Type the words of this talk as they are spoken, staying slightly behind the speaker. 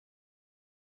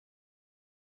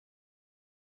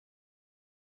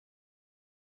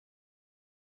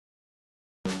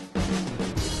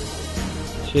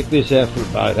Check this out for a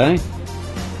boat, eh?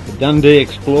 The Dundee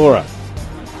Explorer.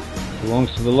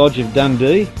 Belongs to the Lodge of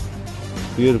Dundee.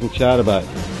 Beautiful charter boat.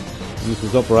 And this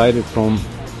is operated from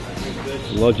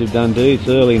the Lodge of Dundee. It's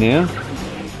early now.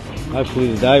 Hopefully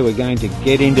today we're going to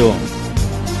get into them.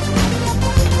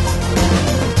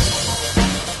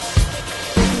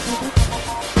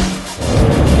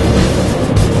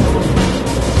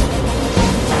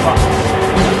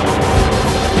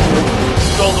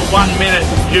 It's called the 1 minute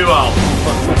duo.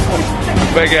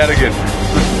 Back out again.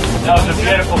 That was a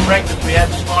beautiful breakfast we had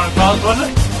this morning, fellas,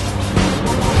 wasn't it?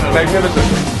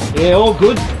 Magnificent. Yeah, all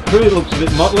good. Crew looks a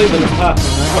bit motley, but apart from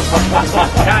that.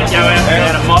 Can't go out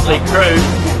without a motley crew.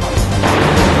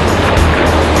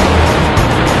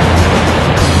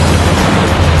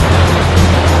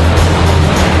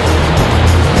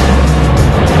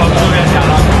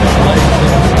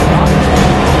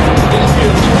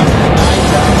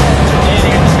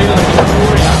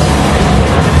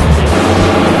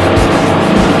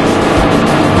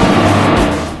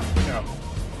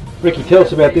 Ricky, tell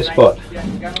us about this spot.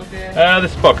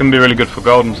 This spot can be really good for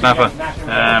Golden's NAFA.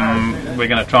 We're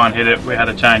going to try and hit it. We had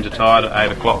a change of tide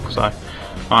at 8 o'clock, so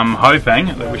I'm hoping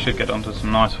that we should get onto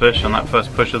some nice fish on that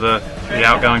first push of the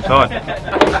outgoing tide.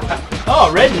 Oh,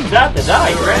 ready to start the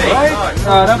day. Ready?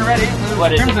 I'm ready. What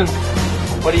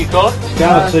do you call it?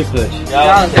 Scarlet sea perch.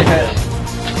 Scarlet sea perch.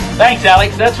 Thanks,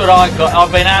 Alex. That's what I got.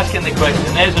 I've been asking the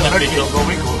question. There's an official.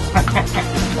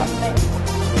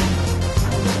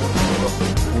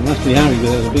 You must be hungry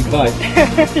because there's a big bite.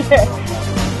 Yeah.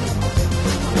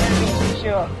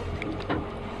 Sure.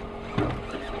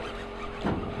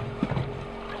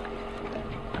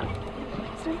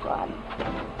 So fun.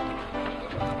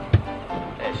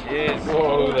 There she is.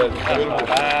 Oh, look at that. That's not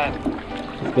bad.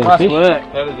 Nice fish. work.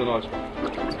 That is a nice one.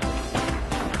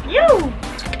 You!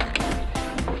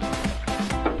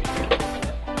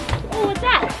 Oh, what's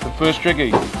that? The first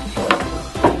tricky.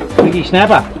 Ricky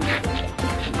snapper.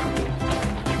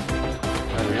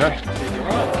 There we go.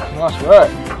 Nice work.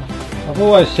 I've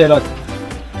always said I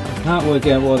can't work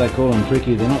out why they call them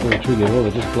tricky. They're not really tricky at all.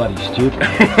 They're just bloody stupid.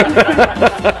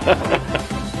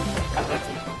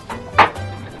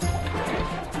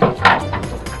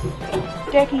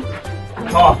 Jackie.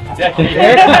 Oh, Jackie.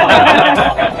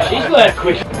 She's learned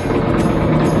quick.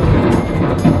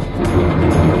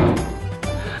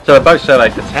 So we're both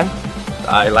surveyed for 10.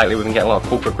 Lately we've been getting a lot of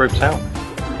corporate groups out.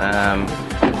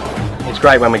 It's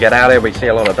great when we get out there, we see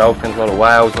a lot of dolphins, a lot of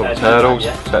whales, a lot of turtles,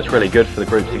 so it's really good for the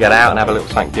group to get out and have a little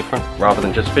something different rather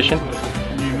than just fishing.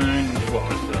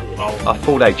 A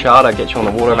full day charter gets you on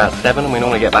the water about 7 and we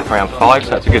normally get back around 5,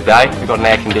 so it's a good day. We've got an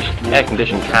air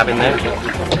conditioned cabin there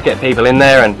to get people in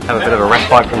there and have a bit of a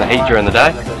respite from the heat during the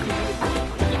day.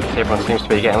 Everyone seems to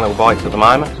be getting little bites at the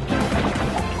moment.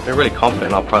 We're really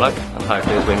confident in our product and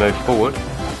hopefully as we move forward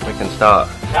we can start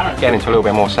getting into a little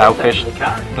bit more sailfish, a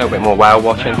little bit more whale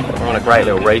watching. We're on a great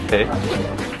little reef here.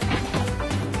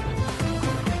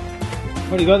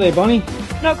 What do you got there, Bonnie?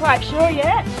 Not quite sure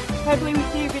yet. Hopefully we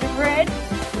see a bit of red.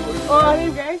 Oh, there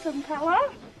we go, some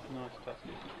colour.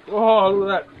 Oh,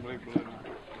 look at that.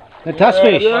 The tusk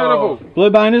fish. Beautiful. Blue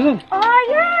bone, is it? Oh,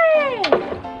 yay!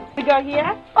 We got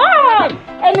here. Oh!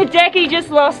 And the Jackie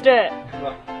just lost it.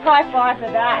 High five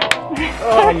for that.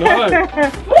 Oh, no.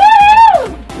 Woo!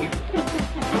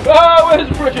 Oh, where's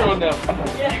the pressure on now?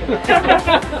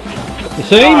 You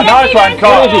see him? Nice one,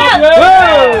 Con.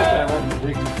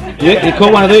 You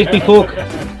caught one of these before,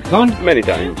 Con? Many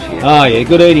times. Oh yeah,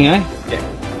 good eating, eh?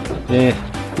 Yeah.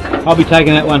 I'll be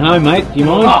taking that one home, mate. Do you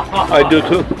mind? I do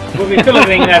too. We'll be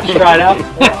filming that straight up.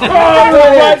 He's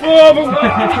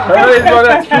got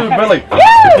that too, Billy.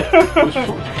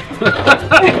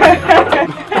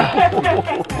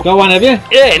 Got one, have you?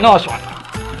 Yeah, nice one.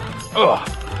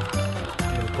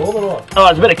 Oh,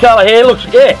 there's a bit of colour here. Looks,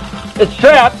 yeah, it's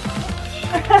trout.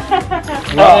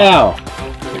 Wow.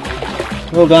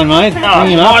 Well done, mate. Oh,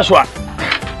 Bring him up. nice one.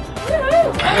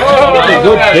 That's a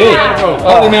good fish.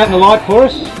 Hold him out in the light for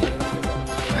us.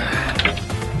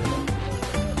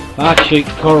 Bark sheet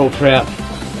coral trout.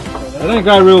 They don't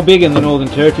grow real big in the Northern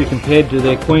Territory compared to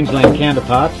their Queensland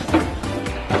counterparts,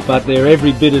 but they're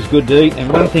every bit as good to eat,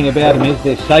 and one thing about them is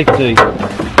they're safe to eat.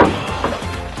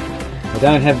 They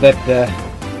don't have that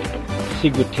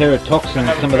ciguatera toxin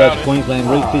that some of those Queensland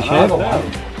reef fish have.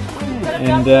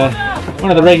 And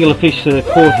one of the regular fish that are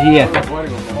caught here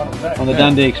on the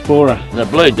Dundee Explorer. The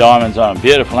blue diamonds are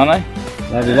beautiful, aren't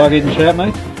they? Do you like eating trout,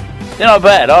 mate? They're not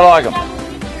bad. I like them.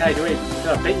 Hey, do we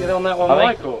beat it on that one, I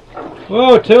Mike? Or?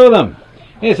 Whoa, 2 of them.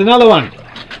 Here's another one.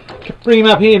 Bring him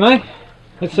up here, mate.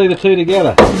 Let's see the 2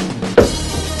 together.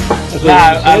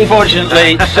 No,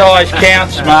 unfortunately, size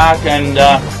counts, Mark, and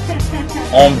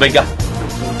I'm bigger.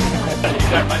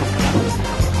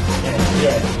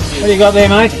 What do you got there,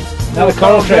 mate? Another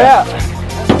coral trout.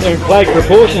 They're in great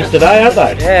proportions today, aren't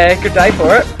they? Yeah, good day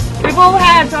for it. We've all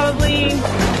had probably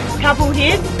a couple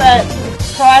hits, but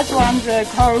prize one's a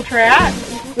coral trout.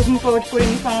 Looking forward to putting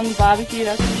this one on the barbecue,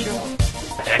 that's for sure.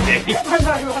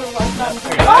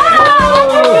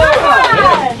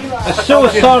 A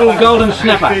suicidal golden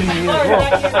snapper.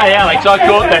 Hey Alex, I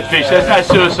caught that fish. There's no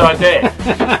suicide there.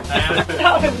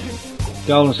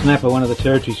 Golden snapper, one of the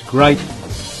territory's great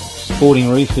sporting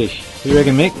reef fish. What do you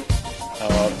reckon, Mick?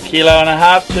 Kilo and a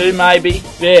half, 2 maybe.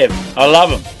 Yeah, I love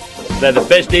them. They're the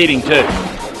best eating too.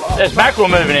 There's mackerel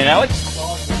moving in, Alex.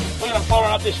 Look at them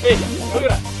following up this fish. Look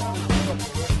at it.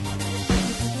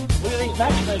 Look at these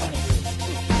mackerel moving in.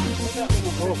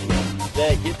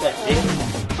 There, get that thing.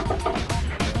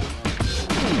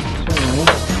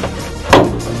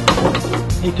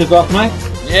 He took off, mate.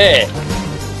 Yeah.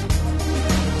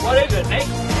 What is it, Nick?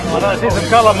 I don't see some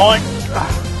colour, Mike.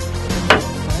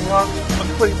 Hang on,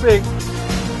 that's pretty big.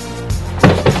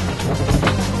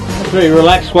 That's a very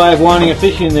relaxed way of winding a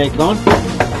fish in there, Con.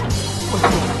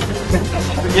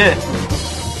 Yeah.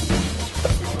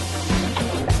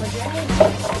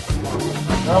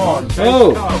 Come on.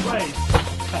 Oh!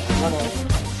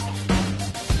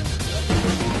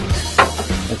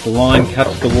 As the line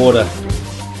cuts the water,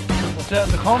 What's out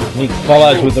in the corner? he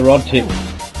follows with the rod tip.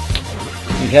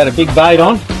 He's had a big bait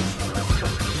on. I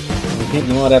think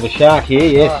you might have a shark here,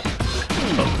 yes.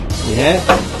 You have.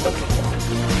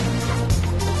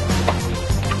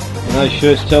 And those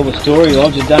shirts tell the story,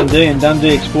 Lodge of Dundee and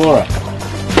Dundee Explorer.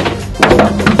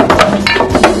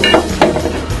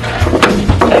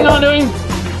 Hang on to him.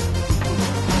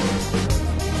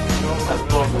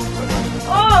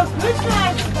 Oh, good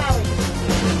size, Sally.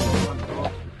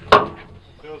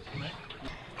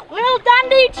 Little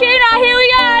Dundee tuna, here we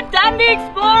are, Dundee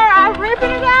Explorer,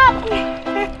 ripping it up.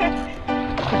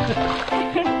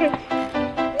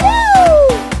 Woo!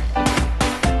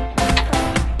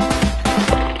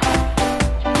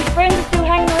 His friends are still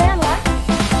hanging around, like.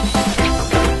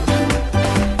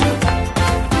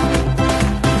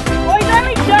 Well, he's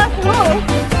only just hooked.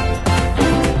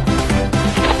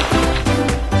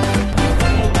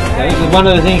 This is one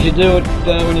of the things you do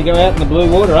when you go out in the blue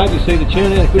water, eh? You see the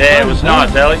tuna. Good Yeah, it fun, was huh?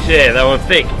 nice, Alex. Yeah, they were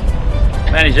thick.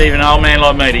 Managed even an old man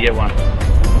like me to get one.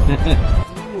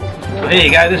 There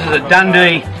you go, this is a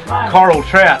Dundee coral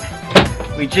trout.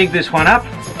 We jigged this one up.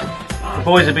 The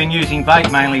boys have been using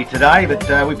bait mainly today, but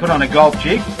we put on a golf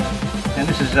jig. And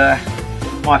this is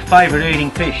my favourite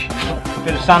eating fish. A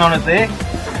bit of sun on it there.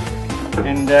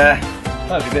 And I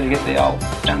suppose we better get the old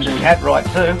Dundee hat right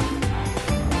too.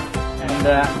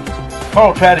 And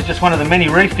coral trout is just one of the many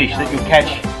reef fish that you'll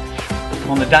catch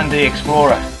on the Dundee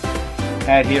Explorer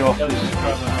out here off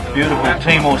this beautiful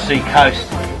Timor Sea coast.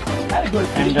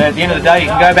 And at the end of the day you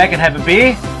can go back and have a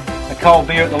beer, a cold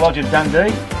beer at the Lodge of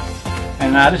Dundee.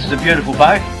 And this is a beautiful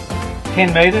boat,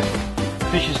 10 metres,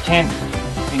 fishers tent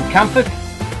in comfort,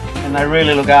 and they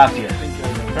really look after you.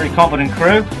 Very competent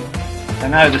crew, they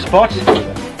know the spots,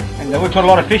 and we've caught a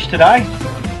lot of fish today,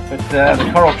 but the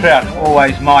coral trout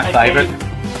always my favourite.